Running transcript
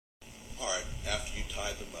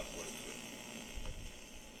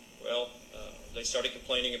They started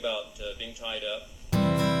complaining about being tied up.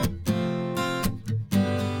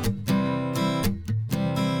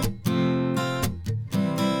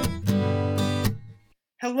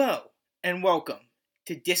 Hello, and welcome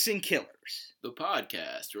to Dissin' Killers. The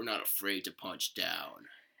podcast, we're not afraid to punch down.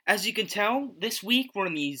 As you can tell, this week we're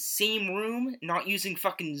in the same room, not using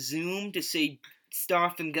fucking Zoom to say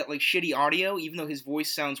stuff and get, shitty audio, even though his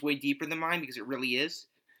voice sounds way deeper than mine, because it really is.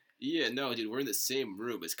 Yeah, no, dude, we're in the same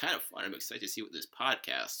room. It's kind of fun. I'm excited to see what this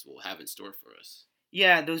podcast will have in store for us.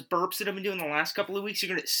 Yeah, those burps that I've been doing the last couple of weeks,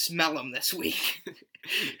 you're going to smell them this week.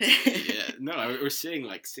 Yeah, no, we're sitting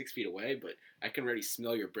 6 feet away, but I can already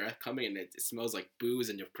smell your breath coming, and it smells like booze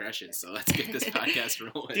and depression, so let's get this podcast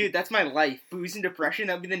rolling. Dude, that's my life. Booze and depression,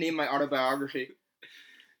 that would be the name of my autobiography.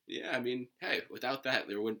 Yeah, I mean, hey, without that,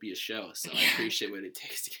 there wouldn't be a show, so I appreciate what it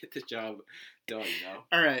takes to get the job done, you know?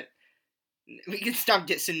 All right. We can stop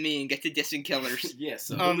dissing me and get to dissing killers. Yeah,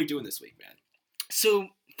 so what are we doing this week, man? So,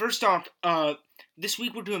 first off, this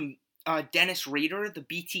week we're doing Dennis Rader, the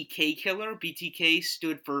BTK killer. BTK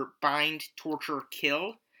stood for Bind, Torture,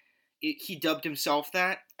 Kill. He dubbed himself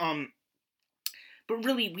that. But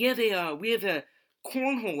really, we have a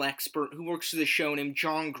cornhole expert who works for the show named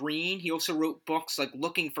John Green. He also wrote books like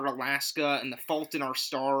Looking for Alaska and The Fault in Our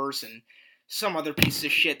Stars and some other pieces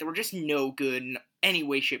of shit that were just no good in any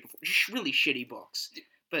way, shape, or form. Just really shitty books.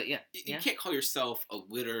 But yeah. You can't call yourself a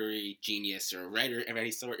literary genius or a writer of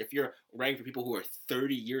any sort if you're writing for people who are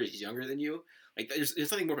 30 years younger than you. There's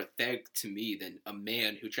nothing more pathetic to me than a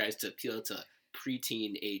man who tries to appeal to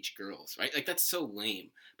preteen age girls, right? That's so lame.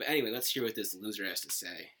 But anyway, let's hear what this loser has to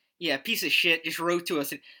say. Yeah, piece of shit just wrote to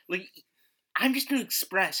us. And, I'm just going to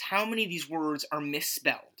express how many of these words are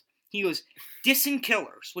misspelled. He goes, Dissin'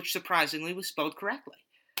 Killers, which surprisingly was spelled correctly.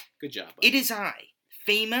 Good job, buddy. It is I,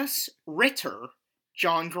 famous Ritter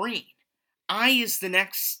John Green. I is the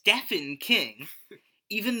next Stephen King,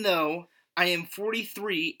 even though I am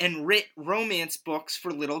 43 and writ romance books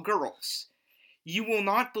for little girls. You will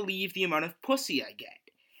not believe the amount of pussy I get.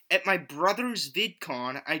 At my brother's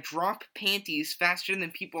VidCon, I drop panties faster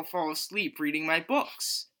than people fall asleep reading my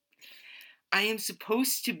books. I am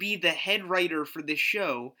supposed to be the head writer for this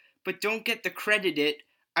show, but don't get the credit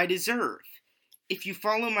I deserve. If you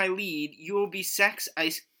follow my lead, you will be sex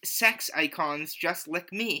icons just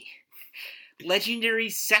like me.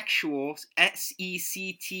 Legendary sexual, S-E-C-T-U-A-L,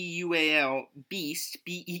 beast,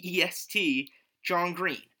 B-E-E-S-T, John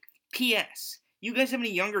Green. P.S. You guys have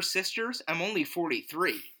any younger sisters? I'm only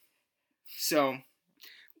 43. So.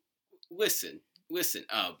 Listen, this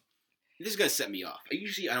is going to set me off.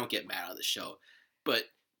 Usually I don't get mad on the show,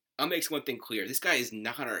 but I'll make one thing clear. This guy is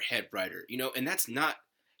not our head writer, and that's not...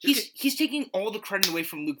 He's taking all the credit away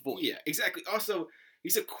from Luke Voigt. Yeah, exactly. Also,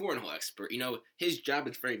 he's a cornhole expert. His job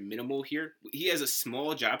is very minimal here. He has a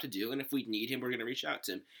small job to do, and if we need him, we're going to reach out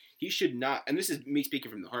to him. He should not, and this is me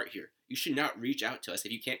speaking from the heart here, you should not reach out to us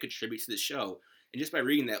if you can't contribute to the show. And just by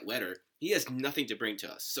reading that letter, he has nothing to bring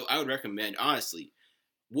to us. So I would recommend, honestly,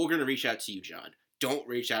 we're going to reach out to you, John. Don't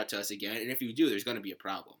reach out to us again, and if you do, there's going to be a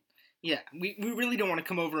problem. Yeah, we really don't want to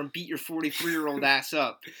come over and beat your 43-year-old ass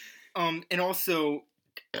up. And also...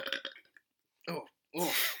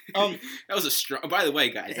 that was a strong... By the way,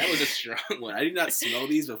 guys, that was a strong one. I did not smell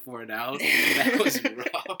these before now. That was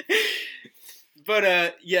rough.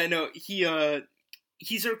 But,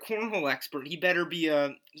 he's our cornhole expert. He better be,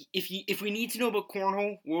 if we need to know about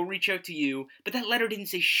cornhole, we'll reach out to you. But that letter didn't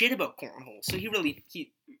say shit about cornhole, so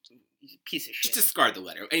piece of shit. Just discard the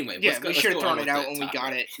letter. Anyway, we should have thrown it out when we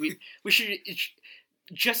got it. We should...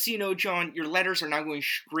 Just so you know, John, your letters are now going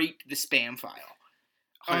straight to the spam file.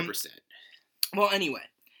 100%. Well, anyway,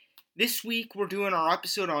 this week we're doing our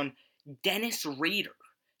episode on Dennis Rader.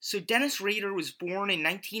 So Dennis Rader was born in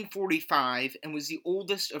 1945 and was the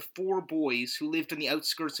oldest of 4 boys who lived on the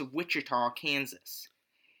outskirts of Wichita, Kansas.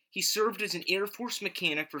 He served as an Air Force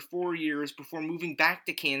mechanic for 4 years before moving back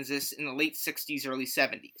to Kansas in the late 60s, early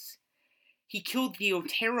 70s. He killed the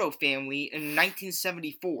Otero family in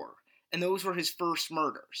 1974, and those were his first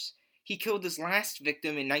murders. He killed his last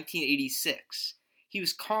victim in 1986. He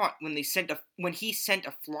was caught when he sent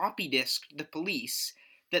a floppy disk to the police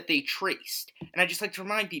that they traced. And I'd just like to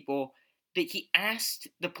remind people that he asked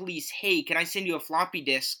the police, hey, can I send you a floppy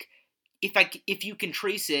disk? If you can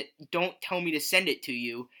trace it, don't tell me to send it to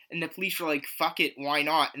you. And the police were like, fuck it, why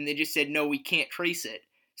not? And they just said, no, we can't trace it.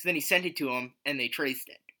 So then he sent it to them, and they traced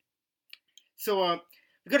it. So,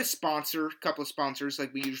 we've got a couple of sponsors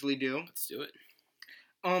like we usually do. Let's do it.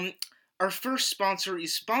 Our first sponsor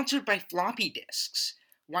is sponsored by floppy disks.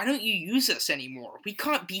 Why don't you use us anymore? We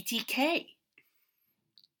caught BTK.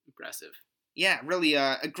 Impressive. Yeah, really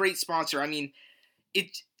a great sponsor. I mean, The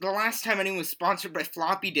last time anyone was sponsored by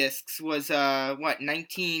floppy disks was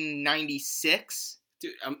 1996.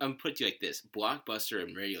 Dude, I'm put to you like this: Blockbuster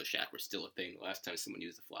and Radio Shack were still a thing the last time someone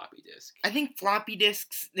used a floppy disk. I think floppy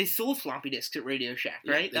disks. They sold floppy disks at Radio Shack,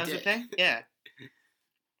 right? Yeah, That was did. the thing. Yeah.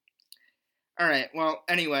 All right. Well,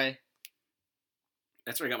 anyway.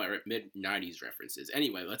 That's where I got my mid-90s references.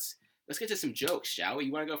 Anyway, let's get to some jokes, shall we?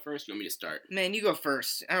 You want to go first? You want me to start? Man, you go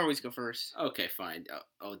first. I always go first. Okay, fine.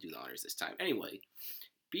 I'll do the honors this time. Anyway,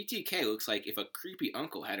 BTK looks like if a creepy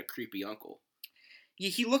uncle had a creepy uncle. Yeah,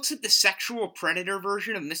 he looks like the sexual predator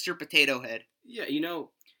version of Mr. Potato Head. Yeah,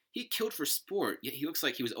 he killed for sport, yet he looks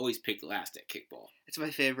like he was always picked last at kickball. That's my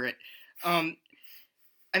favorite. I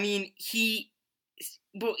mean,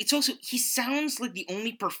 well, it's also, he sounds like the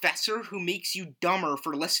only professor who makes you dumber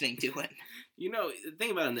for listening to him. The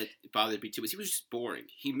thing about him that bothered me too is he was just boring.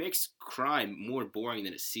 He makes crime more boring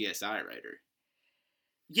than a CSI writer.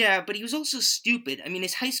 Yeah, but he was also stupid. I mean,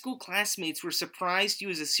 his high school classmates were surprised he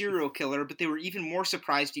was a serial killer, but they were even more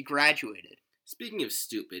surprised he graduated. Speaking of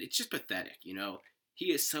stupid, it's just pathetic, He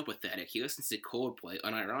is so pathetic. He listens to Coldplay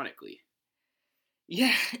unironically.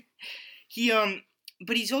 Yeah,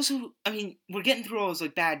 but he's also, I mean, we're getting through all his,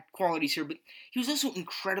 bad qualities here, but he was also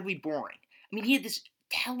incredibly boring. I mean, he had this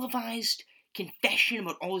televised confession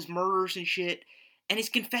about all his murders and shit, and his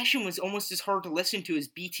confession was almost as hard to listen to as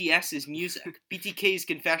BTS's music, BTK's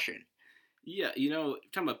confession. Yeah,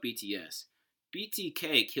 talking about BTS.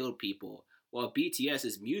 BTK killed people, while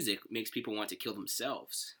BTS's music makes people want to kill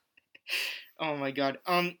themselves. Oh my god.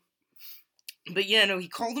 But yeah, no, he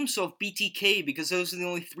called himself BTK because those are the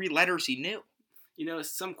only 3 letters he knew.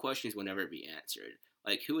 Some questions will never be answered.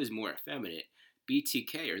 Like, who is more effeminate,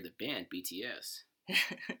 BTK or the band BTS?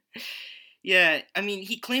 Yeah, I mean,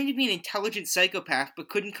 he claimed to be an intelligent psychopath, but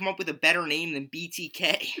couldn't come up with a better name than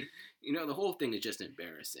BTK. The whole thing is just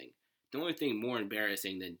embarrassing. The only thing more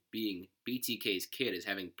embarrassing than being BTK's kid is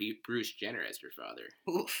having Bruce Jenner as your father.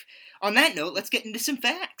 Oof. On that note, let's get into some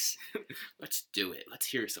facts. Let's do it. Let's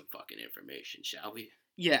hear some fucking information, shall we?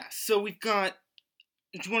 Yeah, so we've got...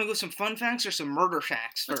 Do you want to go some fun facts or some murder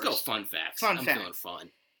facts first? Let's go fun facts. I'm feeling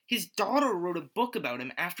fun. His daughter wrote a book about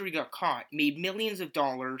him after he got caught, made millions of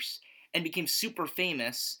dollars, and became super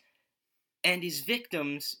famous, and his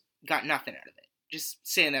victims got nothing out of it. Just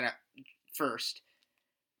saying that first.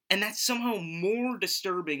 And that's somehow more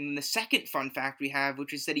disturbing than the second fun fact we have,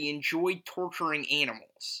 which is that he enjoyed torturing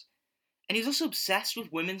animals. And he's also obsessed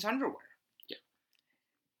with women's underwear. Yeah.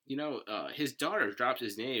 His daughter drops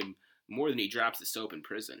his name more than he drops the soap in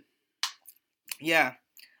prison. Yeah.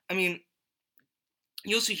 I mean,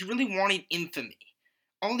 he really wanted infamy.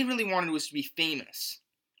 All he really wanted was to be famous.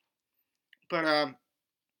 But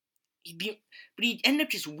he'd end up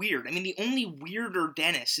just weird. I mean, the only weirder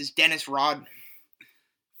Dennis is Dennis Rodman.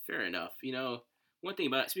 Fair enough. One thing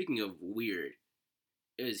about it, speaking of weird,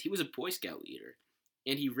 is he was a Boy Scout leader,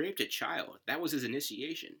 and he raped a child. That was his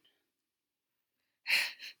initiation.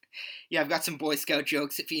 Yeah, I've got some Boy Scout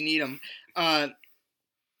jokes if you need them.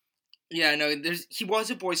 Yeah, no, he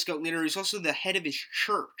was a Boy Scout leader. He was also the head of his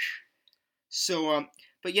church. So,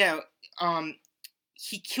 but yeah,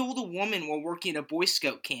 he killed a woman while working at a Boy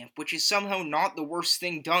Scout camp, which is somehow not the worst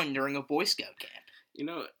thing done during a Boy Scout camp.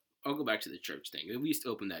 I'll go back to the church thing. At least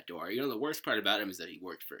open that door. The worst part about him is that he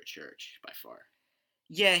worked for a church, by far.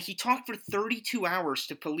 Yeah, he talked for 32 hours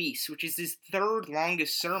to police, which is his 3rd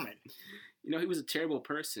longest sermon. He was a terrible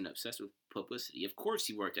person, obsessed with publicity. Of course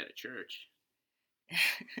he worked at a church.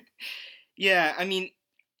 Yeah, I mean,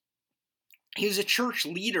 he was a church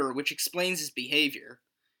leader, which explains his behavior.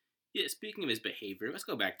 Yeah, speaking of his behavior, let's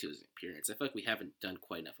go back to his appearance. I feel like we haven't done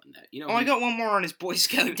quite enough on that. I got one more on his Boy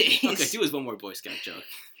Scout days. Okay, do us one more Boy Scout joke.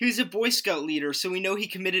 He was a Boy Scout leader, so we know he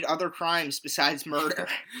committed other crimes besides murder.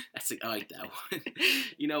 I like that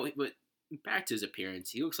one. But back to his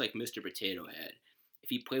appearance, he looks like Mr. Potato Head if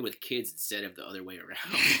he played with kids instead of the other way around.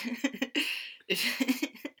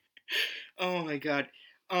 Oh my god.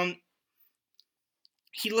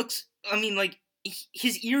 He looks, I mean,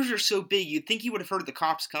 his ears are so big, you'd think he would have heard the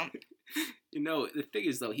cops coming. The thing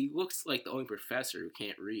is, though, he looks like the only professor who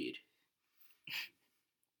can't read.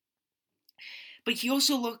 But he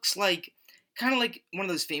also looks kind of like one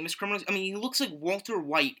of those famous criminals. I mean, he looks like Walter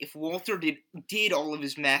White if Walter did all of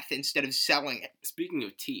his meth instead of selling it. Speaking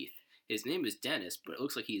of teeth, his name is Dennis, but it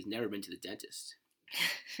looks like he's never been to the dentist.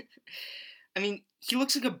 I mean, he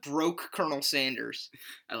looks like a broke Colonel Sanders.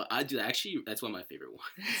 I do actually. That's one of my favorite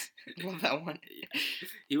ones. I love that one. Yeah.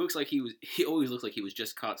 He always looks like he was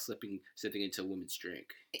just caught sipping into a woman's drink.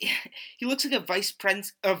 He looks like a vice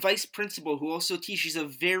principal who also teaches a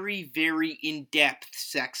very, very in-depth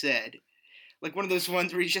sex ed. Like one of those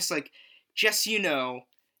ones where he's just like, just so you know,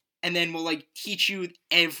 and then we'll, like, teach you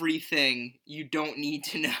everything you don't need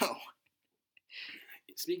to know.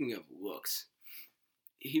 Speaking of looks,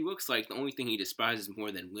 he looks like the only thing he despises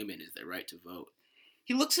more than women is their right to vote.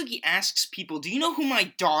 He looks like he asks people, do you know who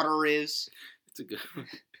my daughter is? That's a good one.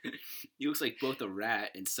 He looks like both a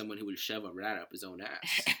rat and someone who would shove a rat up his own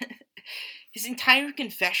ass. His entire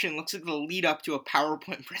confession looks like the lead up to a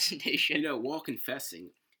PowerPoint presentation. You know, while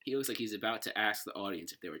confessing, he looks like he's about to ask the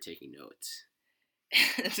audience if they were taking notes.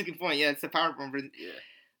 That's a good point. Yeah, it's the PowerPoint presentation. Yeah.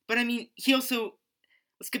 But I mean, he also...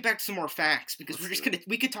 Let's get back to some more facts, because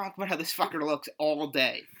we could talk about how this fucker looks all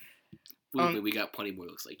day. We got plenty more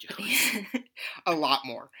looks like Joe. A lot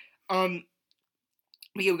more. But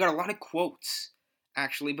yeah, we got a lot of quotes,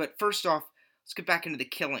 actually. But first off, let's get back into the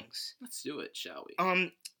killings. Let's do it, shall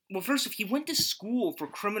we? Well, first off, he went to school for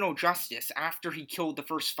criminal justice after he killed the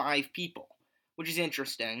first 5 people, which is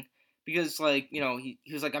interesting, because, like, you know, he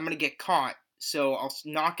was like, I'm gonna get caught, so I'll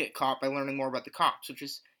not get caught by learning more about the cops, which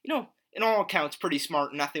is, you know, in all accounts, pretty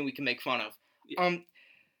smart, nothing we can make fun of. Yeah.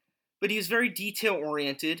 But he was very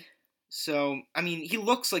detail-oriented, so, I mean, he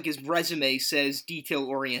looks like his resume says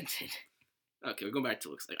detail-oriented. Okay, we're going back to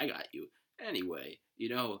looks like. I got you. Anyway, you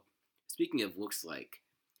know, speaking of looks like,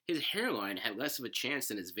 his hairline had less of a chance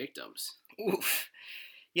than his victims. Oof.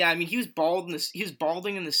 Yeah, I mean, he was balding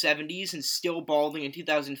in the 70s and still balding in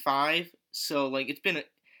 2005, so, like, that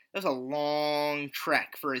was a long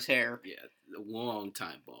trek for his hair. Yeah, a long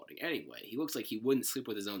time balding. Anyway, he looks like he wouldn't sleep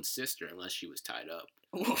with his own sister unless she was tied up.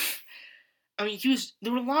 Oof. I mean,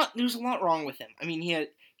 there was a lot wrong with him. I mean,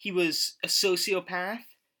 he was a sociopath,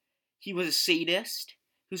 he was a sadist,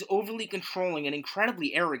 he was overly controlling and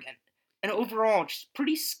incredibly arrogant, and overall just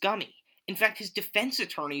pretty scummy. In fact, his defense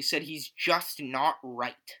attorney said he's just not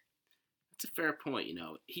right. That's a fair point, you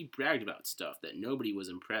know. He bragged about stuff that nobody was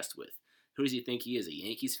impressed with. Who does he think he is, a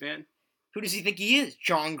Yankees fan? Who does he think he is,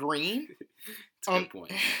 John Green? That's a good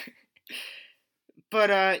point.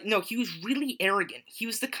 But, no, he was really arrogant. He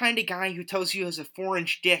was the kind of guy who tells you he has a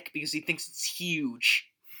 4-inch dick because he thinks it's huge.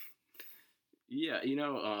 Yeah, you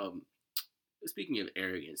know, speaking of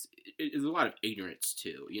arrogance, there's a lot of ignorance,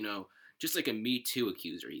 too. You know, just like a Me Too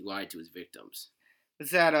accuser, he lied to his victims.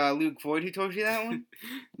 Was that Luke Voigt who told you that one?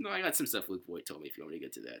 No, I got some stuff Luke Voigt told me if you want me to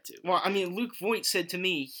get to that, too. Well, I mean, Luke Voigt said to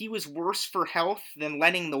me he was worse for health than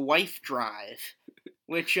letting the wife drive.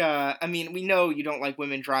 Which, I mean, we know you don't like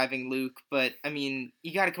women driving, Luke, but, I mean,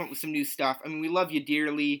 you gotta come up with some new stuff. I mean, we love you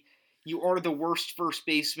dearly. You are the worst first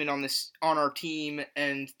baseman on our team,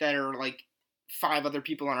 and there are, like, 5 other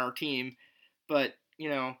people on our team. But, you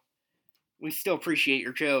know, we still appreciate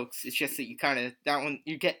your jokes. It's just that you kind of,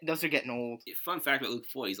 those are getting old. Yeah, fun fact about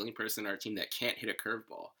Luke Voigt, he's the only person on our team that can't hit a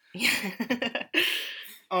curveball.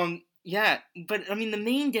 Yeah, but, I mean, the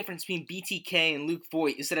main difference between BTK and Luke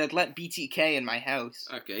Voigt is that I'd let BTK in my house.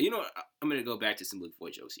 Okay, you know what? I'm going to go back to some Luke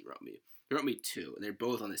Voigt jokes he wrote me. He wrote me 2, and they're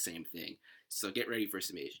both on the same thing. So get ready for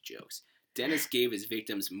some Asian jokes. Dennis gave his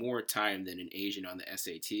victims more time than an Asian on the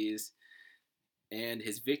SATs. And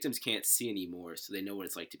his victims can't see anymore, so they know what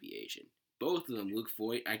it's like to be Asian. Both of them, Luke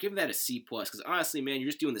Voigt, I give that a C+, because honestly, man, you're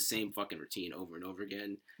just doing the same fucking routine over and over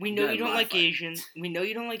again. We know you don't like Asians. We know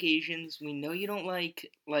you don't like Asians. We know you don't like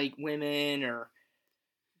women or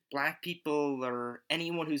black people or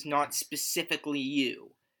anyone who's not specifically you.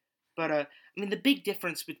 But, I mean,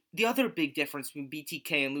 the other big difference between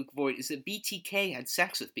BTK and Luke Voigt is that BTK had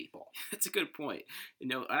sex with people. That's a good point. You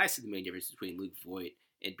know, I see the main difference between Luke Voigt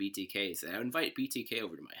and BTK is that I would invite BTK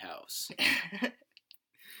over to my house.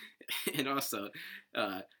 And also,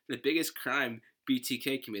 the biggest crime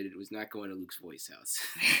BTK committed was not going to Luke Voigt's house.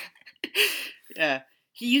 Yeah,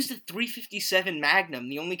 he used a .357 Magnum,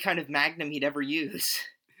 the only kind of Magnum he'd ever use.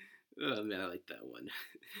 Oh man, I like that one.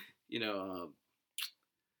 You know,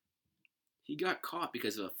 he got caught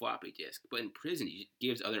because of a floppy disk, but in prison he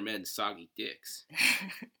gives other men soggy dicks.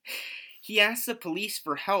 He asked the police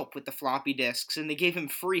for help with the floppy disks, and they gave him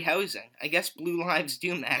free housing. I guess blue lives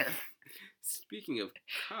do matter. Speaking of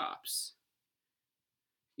cops,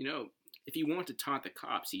 you know, if he wanted to taunt the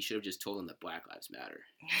cops, he should have just told them that Black Lives Matter.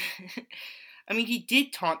 I mean, he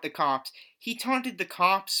did taunt the cops. He taunted the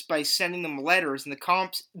cops by sending them letters, and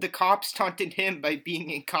the cops taunted him by being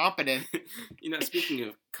incompetent. You know, speaking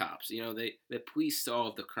of cops, you know, the police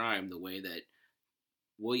solved the crime the way that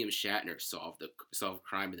William Shatner solved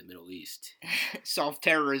crime in the Middle East. Solved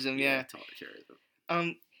terrorism, yeah. Solved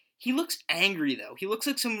terrorism. He looks angry though. He looks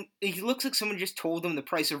like someone just told him the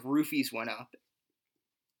price of roofies went up.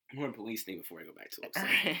 One police thing before I go back to looks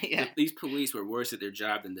Yeah. These police were worse at their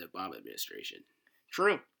job than the Obama administration.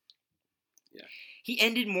 True. Yeah. He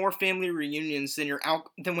ended more family reunions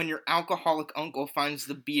than when your alcoholic uncle finds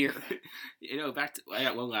the beer. Back to I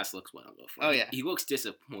got one last looks one I'll go for. Oh, yeah. He looks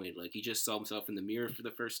disappointed, like he just saw himself in the mirror for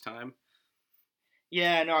the first time.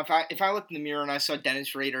 Yeah, no, if I looked in the mirror and I saw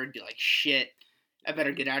Dennis Rader, I'd be like, shit, I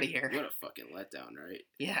better get out of here. What a fucking letdown, right?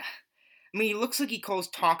 Yeah. I mean, he looks like he calls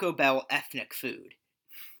Taco Bell ethnic food.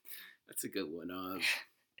 That's a good one.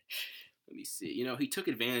 Let me see. He took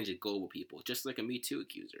advantage of global people, just like a Me Too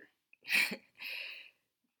accuser.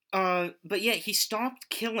 But yeah, he stopped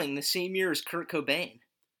killing the same year as Kurt Cobain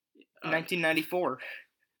in 1994.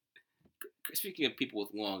 Speaking of people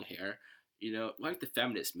with long hair, like the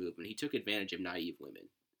feminist movement, he took advantage of naive women.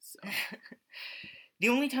 So. The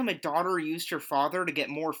only time a daughter used her father to get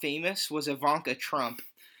more famous was Ivanka Trump.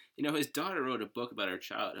 His daughter wrote a book about her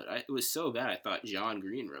childhood. It was so bad I thought John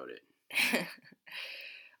Green wrote it.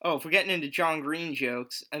 Oh, if we're getting into John Green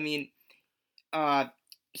jokes, I mean,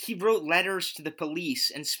 he wrote letters to the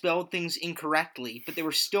police and spelled things incorrectly, but they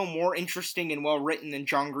were still more interesting and well-written than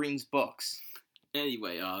John Green's books.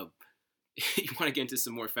 Anyway, you want to get into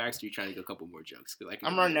some more facts, or are you trying to go a couple more jokes?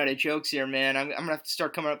 I'm running out of jokes here, man. I'm going to have to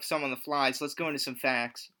start coming up with some on the fly, so let's go into some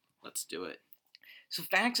facts. Let's do it. So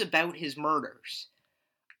facts about his murders.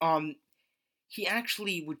 He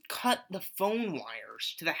actually would cut the phone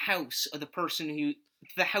wires to the house of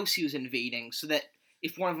the house he was invading, so that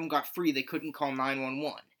if one of them got free, they couldn't call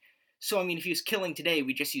 911. So, I mean, if he was killing today,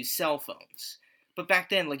 we just use cell phones. But back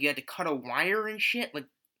then, like, you had to cut a wire and shit? Like,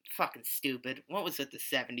 fucking stupid. What was it, the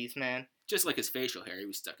 70s, man? Just like his facial hair, he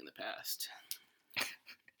was stuck in the past.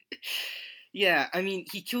 Yeah, I mean,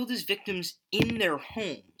 he killed his victims in their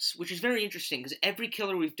homes, which is very interesting, because every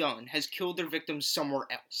killer we've done has killed their victims somewhere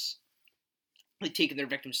else. They've taken their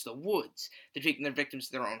victims to the woods. They've taken their victims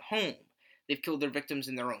to their own home. They've killed their victims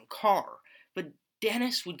in their own car. But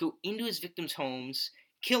Dennis would go into his victims' homes,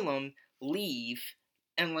 kill them, leave,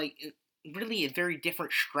 and, like, really a very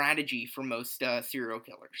different strategy for most serial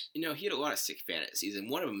killers. He had a lot of sick fantasies, and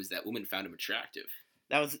one of them is that women found him attractive.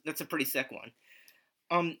 That's a pretty sick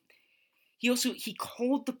one. He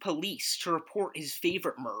called the police to report his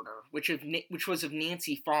favorite murder, which was of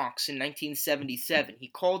Nancy Fox in 1977. He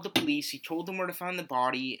called the police, he told them where to find the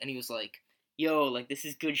body, and he was like, yo, like, this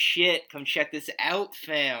is good shit, come check this out,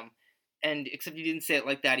 fam. And except he didn't say it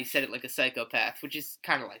like that, he said it like a psychopath, which is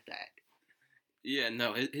kind of like that. Yeah,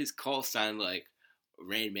 no, his call sounded like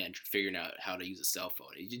Rain Man figuring out how to use a cell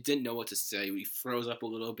phone. He didn't know what to say. He froze up a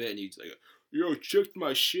little bit, and he's like, yo, check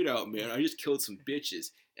my shit out, man. I just killed some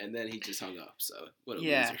bitches. And then he just hung up, so what a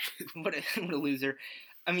loser. what a loser.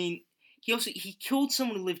 I mean, he killed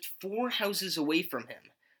someone who lived 4 houses away from him,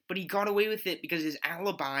 but he got away with it because his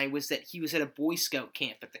alibi was that he was at a Boy Scout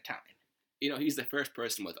camp at the time. He's the first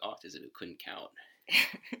person with autism who couldn't count.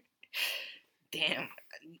 Damn.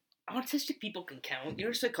 Autistic people can count.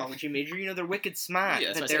 You're a psychology major. They're wicked smart.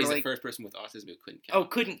 Yeah, that's why he's the first person with autism who couldn't count. Oh,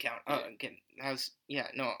 couldn't count. Oh, okay.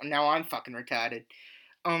 Now I'm fucking retarded.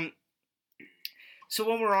 So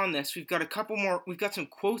while we're on this, we've got a couple more. We've got some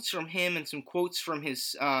quotes from him and some quotes from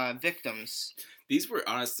his victims. These were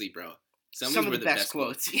honestly, bro, some of the best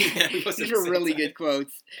quotes. Yeah, these were really good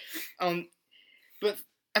quotes. But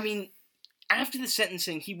I mean, after the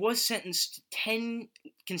sentencing, he was sentenced to 10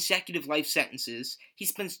 consecutive life sentences. He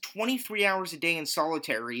spends 23 hours a day in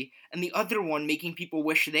solitary, and the other one making people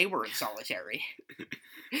wish they were in solitary.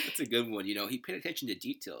 That's a good one. He paid attention to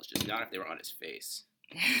details, just not if they were on his face.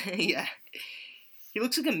 Yeah. He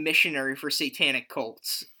looks like a missionary for satanic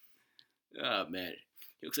cults. Oh, man.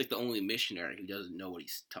 He looks like the only missionary who doesn't know what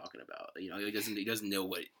he's talking about. He doesn't know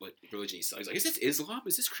what religion he's talking. He's like, is this Islam?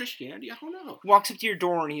 Is this Christianity? I don't know. Walks up to your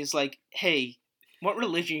door and he's like, hey, what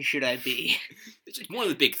religion should I be? It's just one of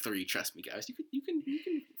the big 3, trust me, guys. You can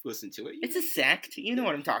listen to it. It's a sect. You know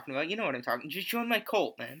what I'm talking about. Just join my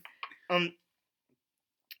cult, man.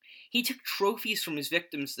 He took trophies from his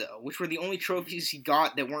victims, though, which were the only trophies he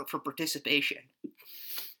got that weren't for participation.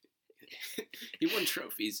 He won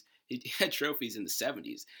trophies. He had trophies in the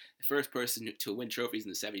 70s. The first person to win trophies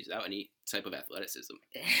in the 70s without any type of athleticism.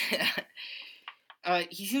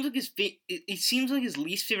 It seems like his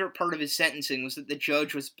least favorite part of his sentencing was that the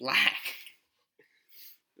judge was black.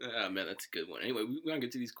 Oh, man, that's a good one. Anyway, we want to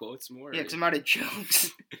get to these quotes more? Yeah, because I'm out of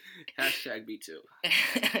jokes. Hashtag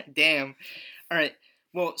B2. Damn. All right.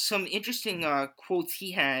 Well, some interesting quotes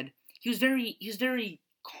he had. He was very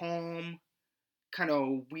calm, kind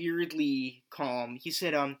of weirdly calm. He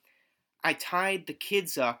said, I tied the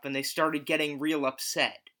kids up and they started getting real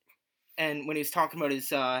upset. And when he was talking about his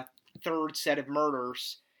 3rd set of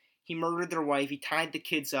murders, he murdered their wife, he tied the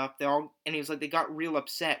kids up, and he was like, they got real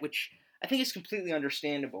upset, which I think is completely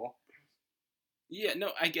understandable. Yeah,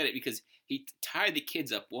 no, I get it, because he tied the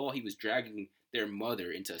kids up while he was dragging their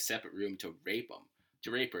mother into a separate room to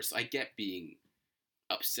rape her. So I get being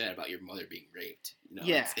upset about your mother being raped.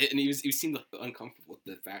 Yeah. And he seemed uncomfortable with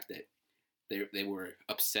the fact that they were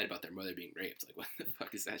upset about their mother being raped. Like, what the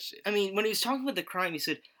fuck is that shit? I mean, when he was talking about the crime, he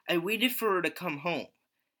said, I waited for her to come home.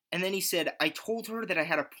 And then he said, I told her that I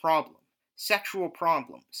had a problem, sexual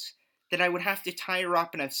problems, that I would have to tie her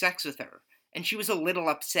up and have sex with her. And she was a little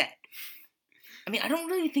upset. I mean, I don't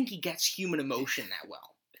really think he gets human emotion that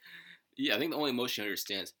well. Yeah, I think the only emotion he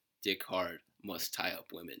understands, dick hard, must tie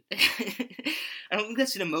up women. I don't think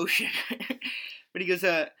that's an emotion. But he goes,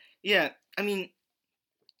 yeah, I mean,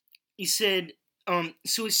 he said,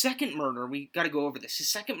 so his second murder, we gotta go over this. His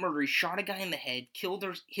second murder, he shot a guy in the head, killed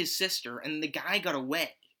his sister, and the guy got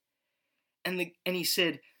away. And he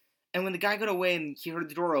said, and when the guy got away and he heard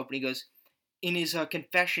the door open, he goes, in his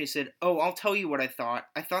confession, he said, oh, I'll tell you what I thought.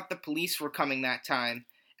 I thought the police were coming at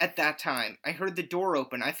that time. I heard the door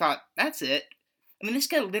open. I thought, that's it. I mean, this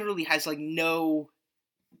guy literally has, like, no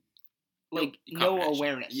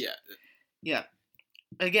awareness. Yeah. Yeah.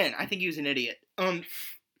 Again, I think he was an idiot.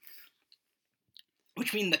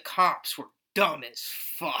 Which means the cops were dumb as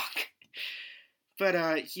fuck.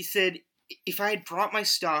 But, he said, if I had brought my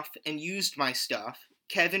stuff and used my stuff,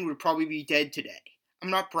 Kevin would probably be dead today. I'm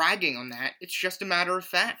not bragging on that. It's just a matter of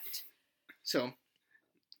fact. So,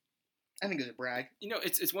 I think it's a brag.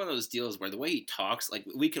 It's one of those deals where the way he talks, like,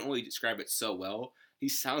 we can only describe it so well. He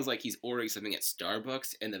sounds like he's ordering something at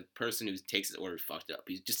Starbucks, and the person who takes his order fucked up.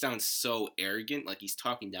 He just sounds so arrogant, like he's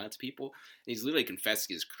talking down to people, and he's literally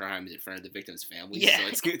confessing his crimes in front of the victim's family. Yeah.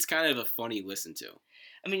 So it's kind of a funny listen to.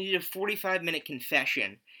 I mean, he did a 45-minute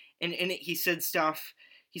confession, and in it he said stuff.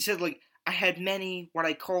 He said, like, I had many, what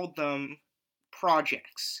I called them,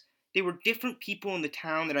 projects. They were different people in the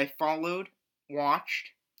town that I followed,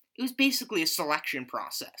 watched. It was basically a selection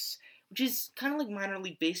process, which is kind of like minor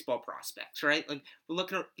league baseball prospects, right? Like,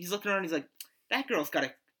 he's looking around, he's like, that girl's got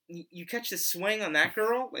a, you catch the swing on that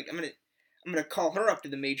girl? Like, I'm gonna call her up to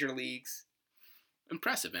the major leagues.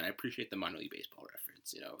 Impressive, man. I appreciate the minor league baseball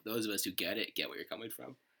reference. Those of us who get it, get where you're coming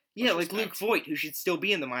from. Yeah, like Luke Voigt, who should still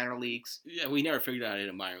be in the minor leagues. Yeah, we never figured out how to hit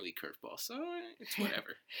a minor league curveball, so it's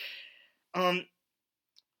whatever.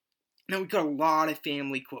 Now we've got a lot of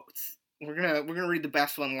family quotes. We're gonna read the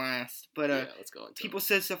best one last, but yeah, let's go into people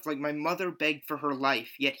said stuff like, my mother begged for her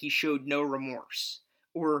life, yet he showed no remorse.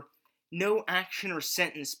 Or, no action or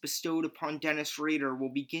sentence bestowed upon Dennis Rader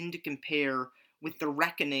will begin to compare with the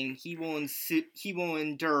reckoning he will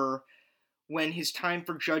endure when his time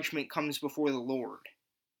for judgment comes before the Lord.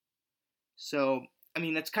 So, I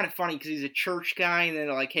mean, that's kind of funny because he's a church guy, and then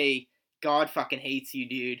they're like, hey, God fucking hates you,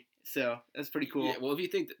 dude. So, that's pretty cool. Yeah, well, if you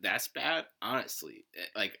think that's bad, honestly,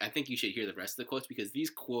 like, I think you should hear the rest of the quotes, because these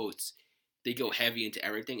quotes, they go heavy into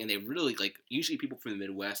everything, and they really, like, usually people from the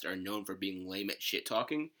Midwest are known for being lame at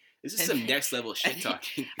shit-talking. This is some next-level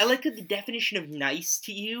shit-talking. I like that the definition of nice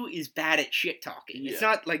to you is bad at shit-talking. Yeah. It's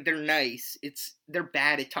not like they're nice, it's they're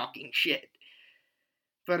bad at talking shit.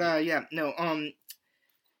 But, yeah, no,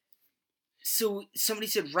 so somebody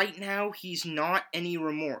said, right now, he's not any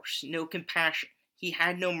remorse, no compassion. He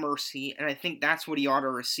had no mercy, and I think that's what he ought to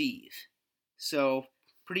receive. So,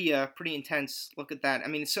 pretty intense look at that. I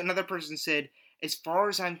mean, so another person said, as far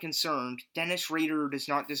as I'm concerned, Dennis Rader does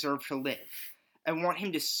not deserve to live. I want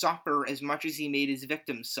him to suffer as much as he made his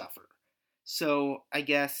victims suffer. So, I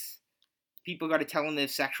guess people got to tell him they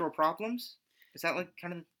have sexual problems? Is that, like,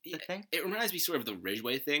 kind of the thing? It reminds me sort of the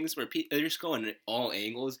Ridgeway things, where they're just going at all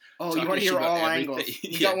angles. Oh, you want to hear all angles?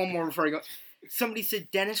 You got one more before I go. Somebody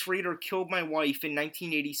said, Dennis Rader killed my wife in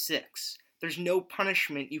 1986. There's no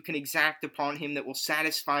punishment you can exact upon him that will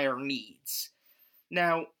satisfy our needs.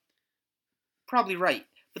 Now, probably right.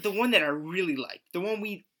 But the one that I really like, the one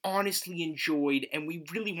we honestly enjoyed, and we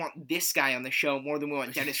really want this guy on the show more than we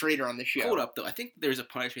want Dennis Rader on the show. Hold up, though. I think there's a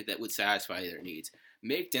punishment that would satisfy their needs.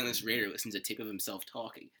 Make Dennis Rader listen to a tape of himself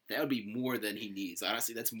talking. That would be more than he needs.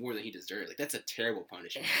 Honestly, that's more than he deserves. Like, that's a terrible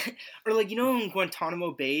punishment. Or, like, in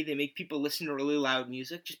Guantanamo Bay, they make people listen to really loud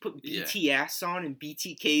music. Just put BTS on in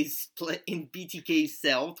BTK's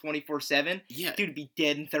cell 24/7. Yeah. Dude would be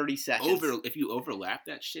dead in 30 seconds. If you overlap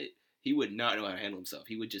that shit, he would not know how to handle himself.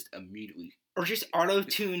 He would just immediately... Or just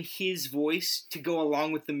auto-tune his voice to go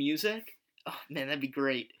along with the music. Oh, man, that'd be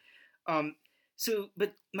great.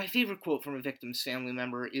 But my favorite quote from a victim's family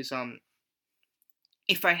member is,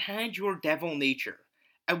 if I had your devil nature,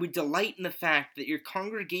 I would delight in the fact that your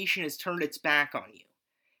congregation has turned its back on you,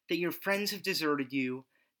 that your friends have deserted you,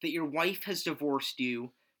 that your wife has divorced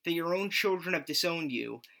you, that your own children have disowned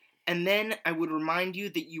you, And then I would remind you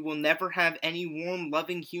that you will never have any warm,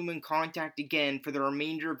 loving human contact again for the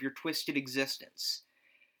remainder of your twisted existence.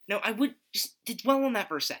 Now, I would just to dwell on that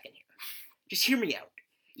for a second here. Just hear me out.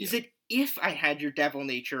 He said, if I had your devil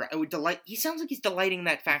nature, I would delight. He sounds like he's delighting in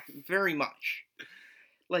that fact very much.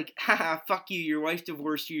 Like, haha, fuck you, your wife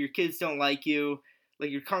divorced you, your kids don't like you,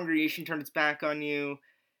 like your congregation turned its back on you.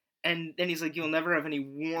 And then he's like, you'll never have any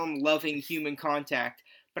warm, loving human contact.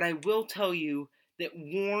 But I will tell you that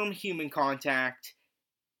warm human contact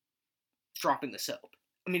is dropping the soap.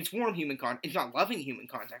 I mean, it's warm human contact. It's not loving human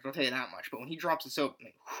contact, I'll tell you that much. But when he drops the soap, I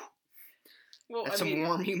mean, whew, that's some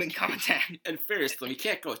warm human contact. And fairness, though, you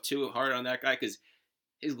can't go too hard on that guy because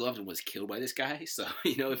his loved one was killed by this guy. So,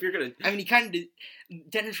 if you're going to... I mean, he kind of did...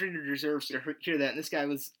 Dennis Rader deserves to hear that. And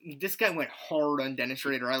this guy went hard on Dennis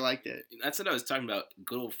Rader. I liked it. That's what I was talking about.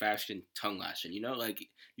 Good old-fashioned tongue lashing.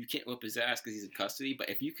 You can't whip his ass because he's in custody.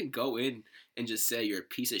 But if you can go in and just say you're a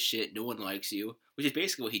piece of shit, no one likes you, which is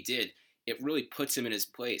basically what he did, it really puts him in his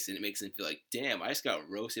place. And it makes him feel like, damn, I just got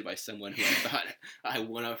roasted by someone who I thought I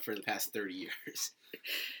won up for the past 30 years.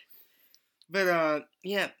 But,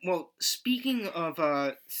 speaking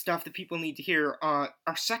of stuff that people need to hear, our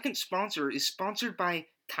second sponsor is sponsored by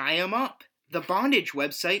Tie 'em Up, the bondage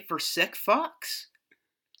website for sick fucks.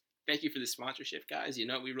 Thank you for the sponsorship, guys.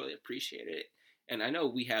 We really appreciate it. And I know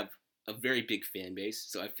we have a very big fan base,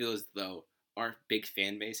 so I feel as though our big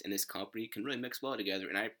fan base and this company can really mix well together,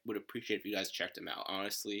 and I would appreciate if you guys checked them out,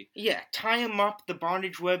 honestly. Yeah, Tie 'em Up, the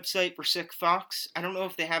bondage website for sick fucks. I don't know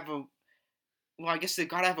if they have well, I guess they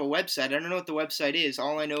gotta have a website. I don't know what the website is.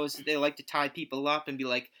 All I know is that they like to tie people up and be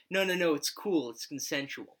like, no, it's cool. It's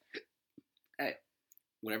consensual. Hey,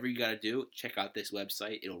 whatever you gotta do, check out this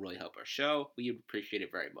website. It'll really help our show. We appreciate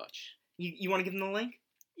it very much. You want to give them the link?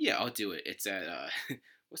 Yeah, I'll do it. It's at,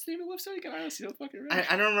 what's the name of the website again? I honestly don't fucking remember.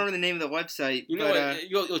 I don't remember the name of the website. You know what?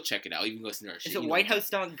 You'll check it out. You can listen to our shit. Is it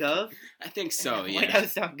whitehouse.gov? I think so, yeah.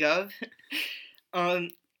 Whitehouse.gov?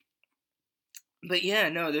 But yeah,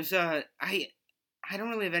 no, there's I don't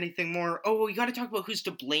really have anything more. Oh, we got to talk about who's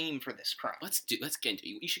to blame for this crime. Let's get into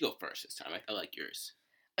it. You should go first this time. I like yours.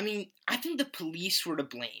 I mean, I think the police were to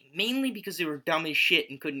blame, mainly because they were dumb as shit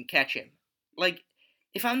and couldn't catch him. Like,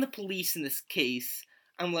 if I'm the police in this case,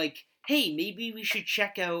 I'm like, hey, maybe we should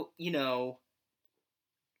check out,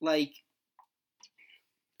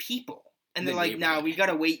 people. And they're like, nah, we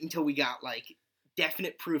gotta wait until we got,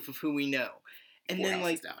 definite proof of who we know. And Four then,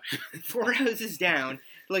 houses down. 4 houses down,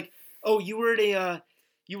 oh, you were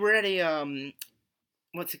at a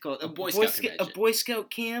what's it called? A Boy Scout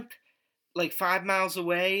camp, 5 miles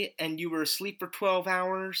away, and you were asleep for 12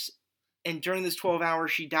 hours, and during those 12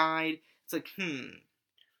 hours she died. It's like,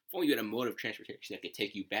 If only you had a mode of transportation that could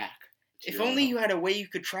take you back. If only you had a way you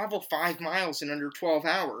could travel 5 miles in under 12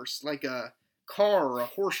 hours, like a car or a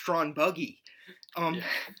horse-drawn buggy.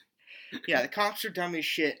 Yeah, the cops are dumb as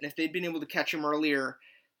shit, and if they'd been able to catch him earlier,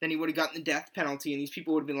 then he would have gotten the death penalty, and these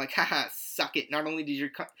people would have been like, haha, suck it. Not only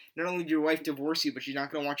did your wife divorce you, but she's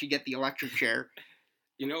not going to want you to get the electric chair.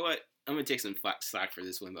 You know what? I'm going to take some slack for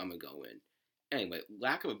this one, but I'm going to go in. Anyway,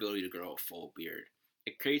 lack of ability to grow a full beard.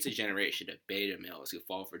 It creates a generation of beta males who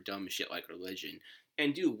fall for dumb shit like religion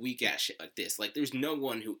and do weak-ass shit like this. There's no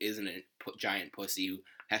one who isn't a giant pussy who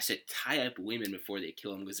has to tie up women before they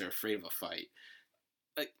kill them because they're afraid of a fight.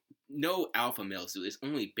 No alpha males do this.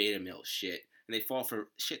 Only beta male shit. And they fall for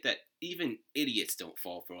shit that even idiots don't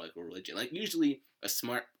fall for, religion. Usually a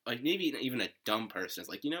smart, maybe even a dumb person is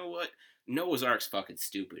like, you know what? Noah's Ark's fucking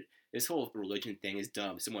stupid. This whole religion thing is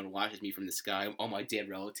dumb. Someone watches me from the sky. All my dead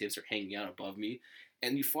relatives are hanging out above me.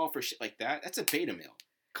 And you fall for shit like that? That's a beta male.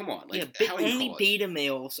 Come on. How do you only call it? Beta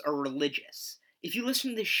males are religious. If you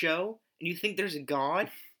listen to this show and you think there's a god,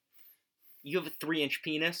 you have a 3-inch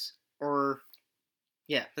penis, or...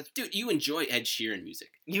 Yeah. Dude, you enjoy Ed Sheeran music.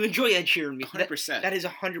 You enjoy Ed Sheeran music. 100%. That is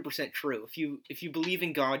 100% true. If you believe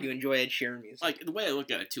in God, you enjoy Ed Sheeran music. The way I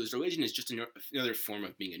look at it, too, is religion is just another form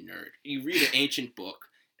of being a nerd. You read an ancient book,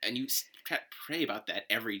 and you pray about that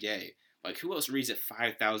every day. Who else reads a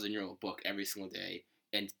 5,000-year-old book every single day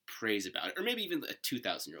and prays about it? Or maybe even a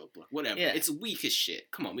 2,000-year-old book. Whatever. Yeah. It's weak as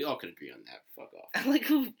shit. Come on, we all can agree on that. Fuck off. I like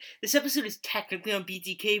how this episode is technically on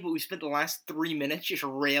BTK, but we spent the last 3 minutes just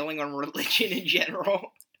railing on religion in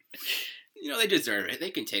general. They deserve it. They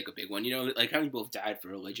can take a big one. How many people have died for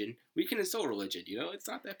religion? We can insult religion, It's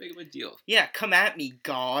not that big of a deal. Yeah, come at me,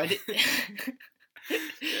 God.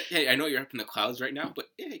 Hey, I know you're up in the clouds right now, but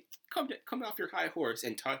hey, come off your high horse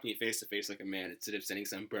and talk to me face to face like a man instead of sending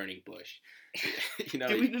some burning bush.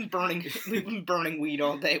 Dude, we've been burning weed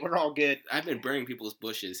all day. We're all good. I've been burning people's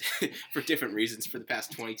bushes for different reasons for the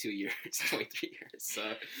past 23 years.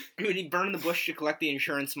 So We need burn the bush to collect the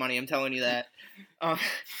insurance money. I'm telling you that.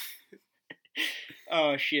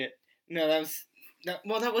 Oh shit. No,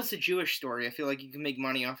 that was the Jewish story. I feel like you can make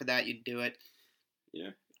money off of that. You'd do it. Yeah,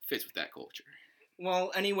 fits with that culture.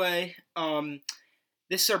 Well, anyway,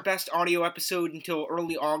 this is our best audio episode until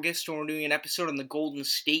early August, when we're doing an episode on the Golden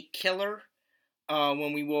State Killer.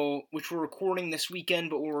 Which we're recording this weekend,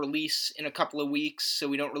 but we'll release in a couple of weeks, so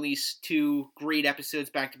we don't release 2 great episodes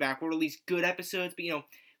back to back. We'll release good episodes, but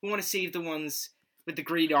we want to save the ones with the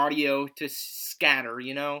great audio to scatter,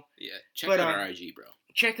 Yeah, check out our IG, bro.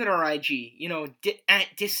 Check out our IG,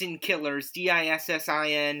 at Dissin Killers,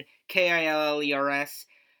 DISSIN KILLERS,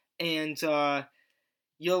 and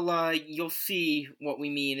you'll see what we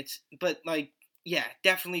mean.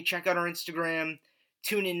 Definitely check out our Instagram.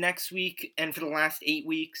 Tune in next week and for the last 8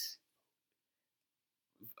 weeks.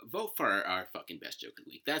 Vote for our fucking best joke of the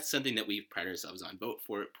week. That's something that we pride ourselves on. Vote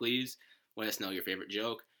for it, please. Let us know your favorite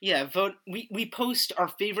joke. Yeah, vote. We post our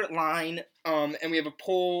favorite line, and we have a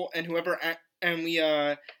poll, and whoever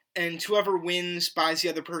wins buys the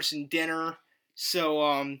other person dinner. So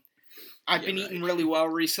I've been eating really well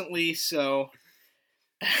recently, so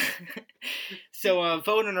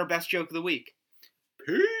vote on our best joke of the week.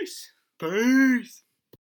 Peace. Peace.